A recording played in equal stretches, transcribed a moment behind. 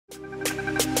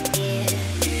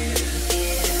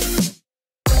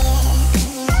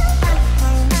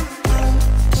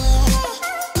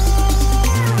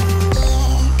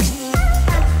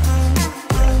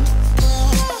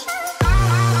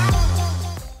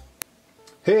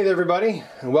Hey there everybody,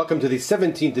 and welcome to the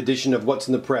 17th edition of What's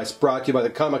in the Press, brought to you by the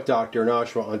Comic Doctor in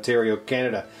Oshawa, Ontario,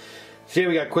 Canada. Today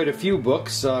we got quite a few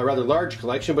books, a rather large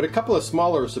collection, but a couple of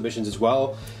smaller submissions as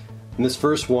well. And this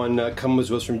first one comes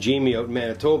to us from Jamie out in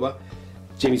Manitoba.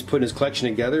 Jamie's putting his collection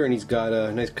together, and he's got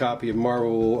a nice copy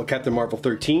of Captain Marvel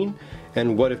 13,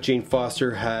 and What If Jane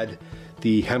Foster Had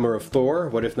the Hammer of Thor,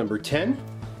 What If number 10.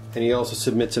 And he also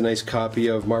submits a nice copy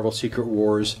of Marvel Secret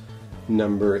Wars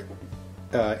number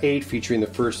 8, featuring the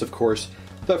first, of course,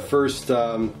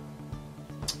 symbiote,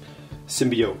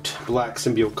 black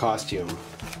symbiote costume.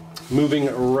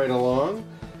 Moving right along,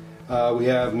 we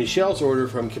have Michelle's order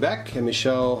from Quebec, and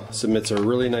Michelle submits a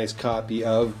really nice copy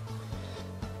of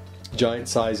Giant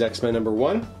Size X-Men number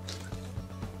 1.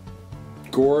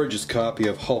 Gorgeous copy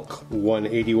of Hulk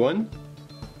 181.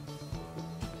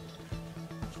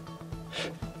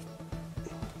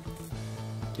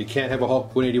 You can't have a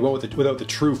Hulk 181 without the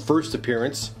true first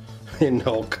appearance in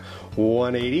Hulk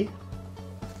 180.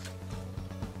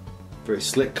 Very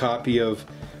slick copy of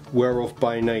Werewolf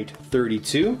by Night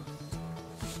 32.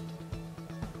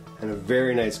 And a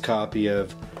very nice copy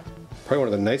of, probably one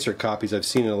of the nicer copies I've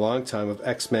seen in a long time, of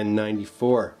X-Men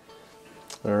 94.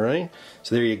 Alright,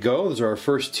 so there you go. Those are our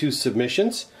first two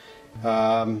submissions.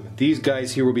 These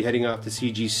guys here will be heading off to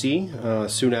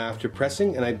CGC soon after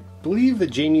pressing, and I believe that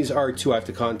Jamie's are too. I have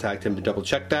to contact him to double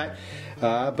check that,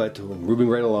 but moving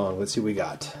right along, let's see what we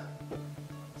got.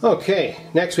 Okay,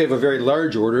 next we have a very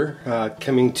large order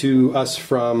coming to us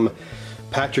from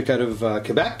Patrick out of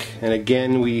Quebec, and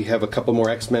again we have a couple more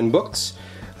X-Men books.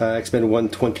 X-Men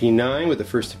 129 with the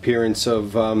first appearance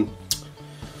of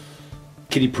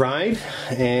Kitty Pryde,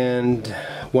 and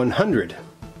 100.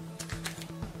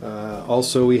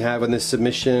 Also we have on this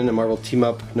submission a Marvel Team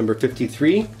Up number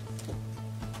 53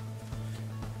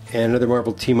 and another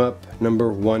Marvel Team Up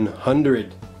number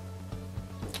 100.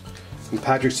 And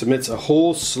Patrick submits a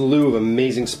whole slew of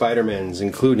amazing Spider-Mans,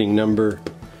 including number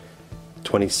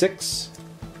 26,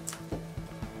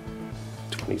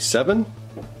 27,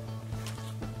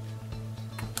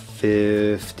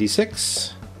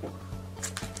 56,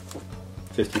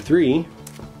 53,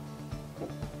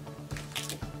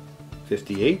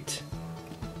 58,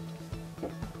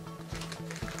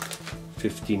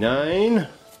 59,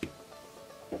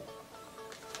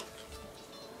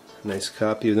 nice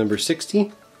copy of number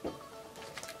 60,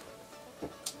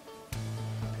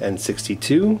 and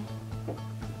 62,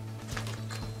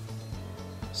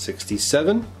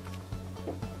 67,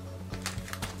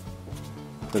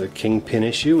 another Kingpin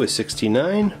issue with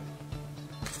 69,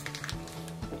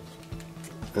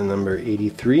 and number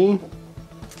 83,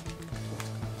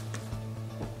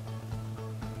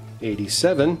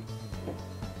 87,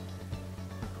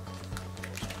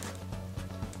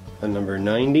 and number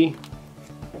 90.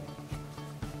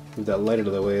 Move that light out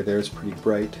of the way there, it's pretty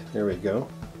bright. There we go.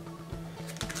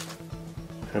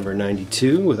 Number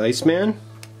 92 with Iceman.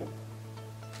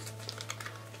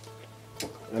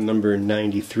 And number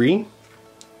 93.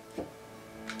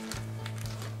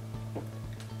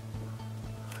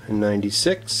 And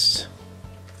 96.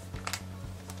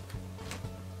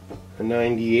 And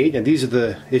 98. And these are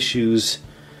the issues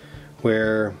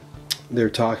where they're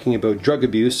talking about drug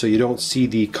abuse, so you don't see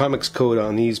the comics code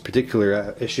on these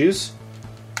particular issues.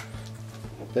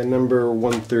 Then number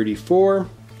 134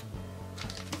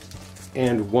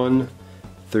 and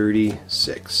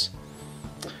 136.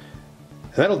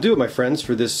 And that'll do it, my friends,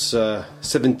 for this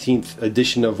 17th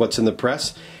edition of What's in the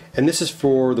Press. And this is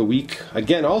for the week,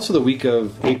 again, also the week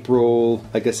of April,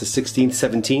 I guess the 16th,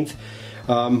 17th.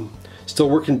 Still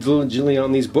working diligently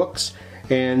on these books,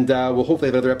 and we'll hopefully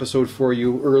have another episode for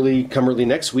you early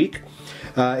next week.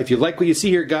 If you like what you see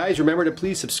here, guys, remember to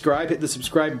please subscribe, hit the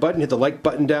subscribe button, hit the like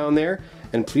button down there,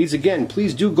 and please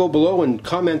do go below and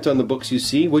comment on the books you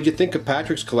see. What did you think of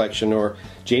Patrick's collection, or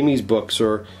Jamie's books,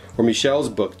 or Michelle's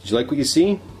book? Did you like what you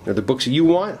see? Are there books that you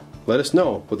want? Let us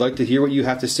know. We'd like to hear what you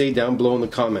have to say down below in the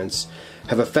comments.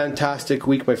 Have a fantastic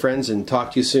week, my friends, and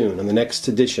talk to you soon on the next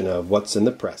edition of What's in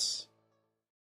the Press.